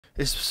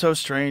It's so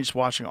strange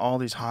watching all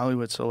these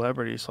Hollywood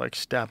celebrities like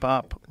step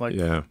up, like,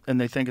 Yeah. and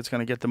they think it's going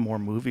to get them more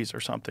movies or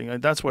something.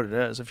 Like, that's what it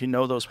is. If you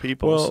know those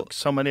people, Well,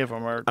 so many of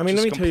them are I mean,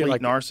 just let me tell you,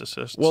 complete like,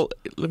 narcissists. Well,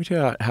 let me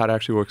tell you how it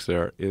actually works.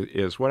 There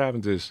is what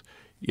happens is,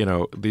 you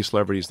know, these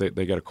celebrities they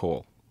get a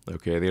call.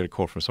 Okay, they get a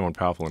call from someone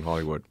powerful in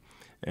Hollywood,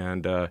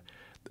 and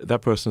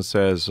that person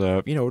says,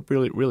 you know, it'd be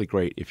really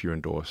great if you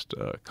endorsed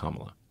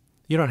Kamala.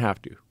 You don't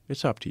have to.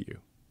 It's up to you.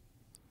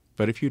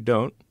 But if you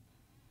don't,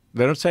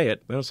 they don't say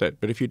it. They don't say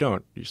it. But if you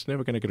don't, you're just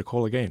never going to get a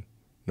call again.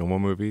 No more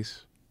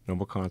movies. No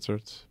more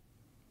concerts.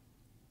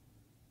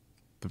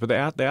 But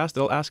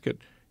they'll ask it.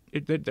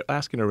 They're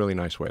asking in a really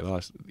nice way.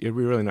 It'd be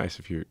really nice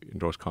if you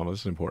endorse Kamala.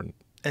 This is important.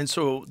 And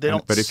so they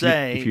don't but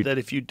say that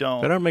if you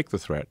don't. They don't make the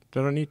threat.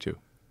 They don't need to.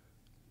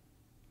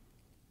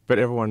 But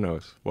everyone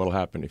knows what'll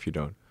happen if you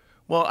don't.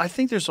 Well, I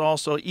think there's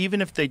also,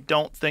 even if they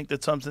don't think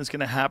that something's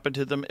going to happen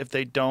to them, if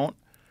they don't,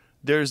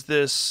 there's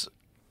this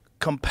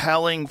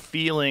compelling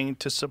feeling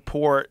to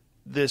support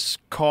this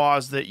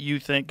cause that you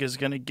think is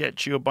going to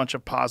get you a bunch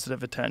of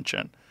positive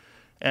attention.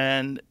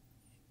 And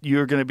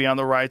you're going to be on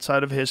the right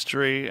side of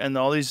history, and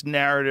all these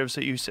narratives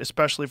that you,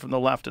 especially from the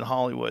left in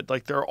Hollywood,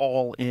 like they're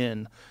all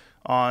in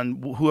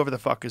on whoever the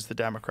fuck is the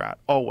Democrat,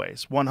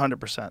 always,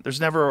 100%.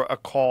 There's never a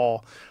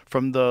call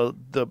from the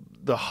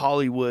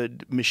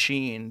Hollywood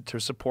machine to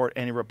support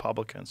any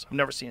Republicans. I've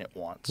never seen it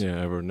once. Yeah,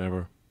 ever,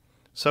 never.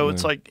 So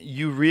it's like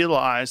you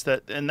realize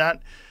that, and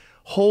that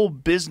whole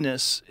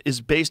business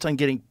is based on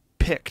getting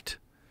picked.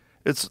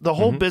 It's the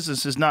whole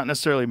business is not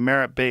necessarily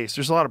merit based.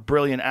 There's a lot of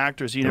brilliant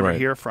actors you never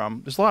hear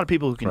from. There's a lot of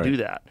people who can do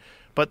that,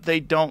 but they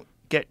don't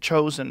get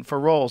chosen for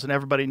roles, and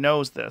everybody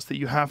knows this, that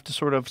you have to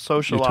sort of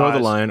socialize. You toe the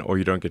line, or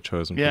you don't get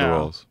chosen for the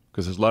roles,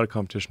 because there's a lot of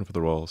competition for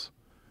the roles.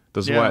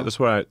 That's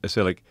why I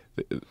say, like,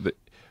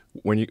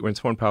 when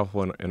someone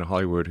powerful in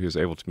Hollywood who's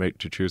able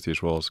to choose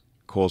these roles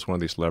calls one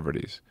of these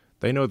celebrities,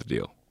 they know the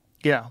deal.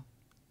 Yeah.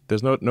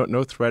 There's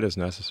no threat is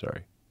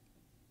necessary.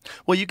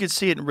 Well, you could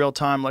see it in real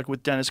time, like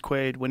with Dennis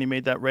Quaid when he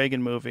made that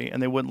Reagan movie, and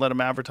they wouldn't let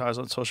him advertise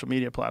on social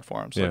media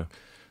platforms. Yeah.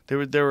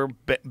 Like, they were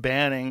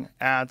banning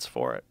ads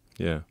for it.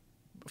 Yeah.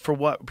 For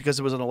what? Because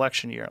it was an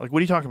election year. Like, what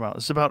are you talking about?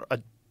 This is about a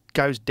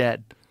guy who's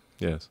dead.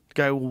 Yes. The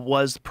guy who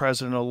was the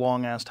president a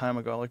long ass time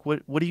ago. Like,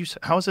 what do you?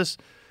 How does this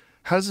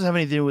have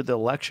anything to do with the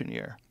election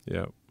year?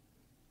 Yeah.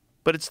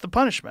 But it's the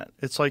punishment.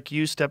 It's like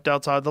you stepped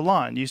outside the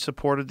line. You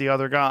supported the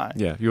other guy.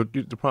 Yeah.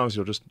 The problem is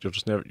you'll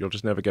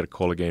just never get a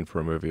call again for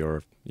a movie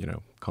or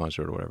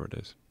concert or whatever it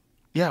is.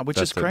 Yeah, which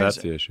is crazy. That's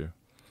the issue.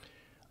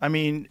 I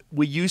mean,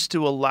 we used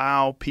to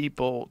allow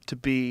people to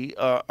be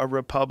a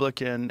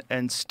Republican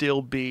and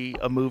still be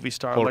a movie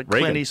star, like Reagan.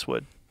 Clint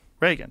Eastwood.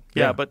 Reagan.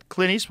 Yeah, but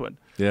Clint Eastwood.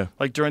 Yeah.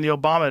 Like during the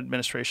Obama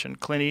administration,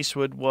 Clint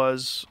Eastwood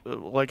was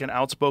like an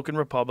outspoken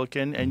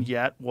Republican and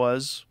yet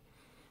was,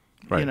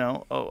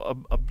 a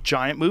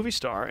giant movie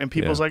star. And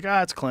people's like,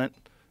 it's Clint.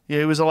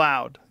 Yeah, it was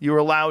allowed. You were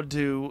allowed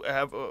to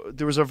have,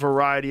 there was a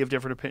variety of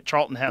different opinions.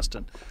 Charlton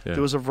Heston. Yeah.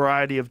 There was a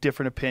variety of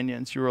different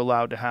opinions you were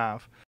allowed to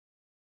have.